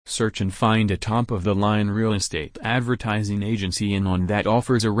Search and find a top-of-the-line real estate advertising agency in On that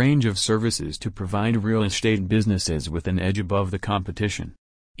offers a range of services to provide real estate businesses with an edge above the competition.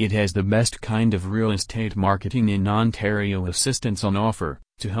 It has the best kind of real estate marketing in Ontario assistance on offer,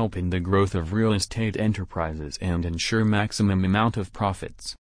 to help in the growth of real estate enterprises and ensure maximum amount of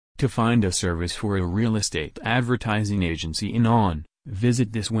profits. To find a service for a real estate advertising agency in On,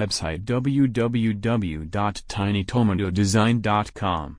 visit this website www.tinytomadodesign.com.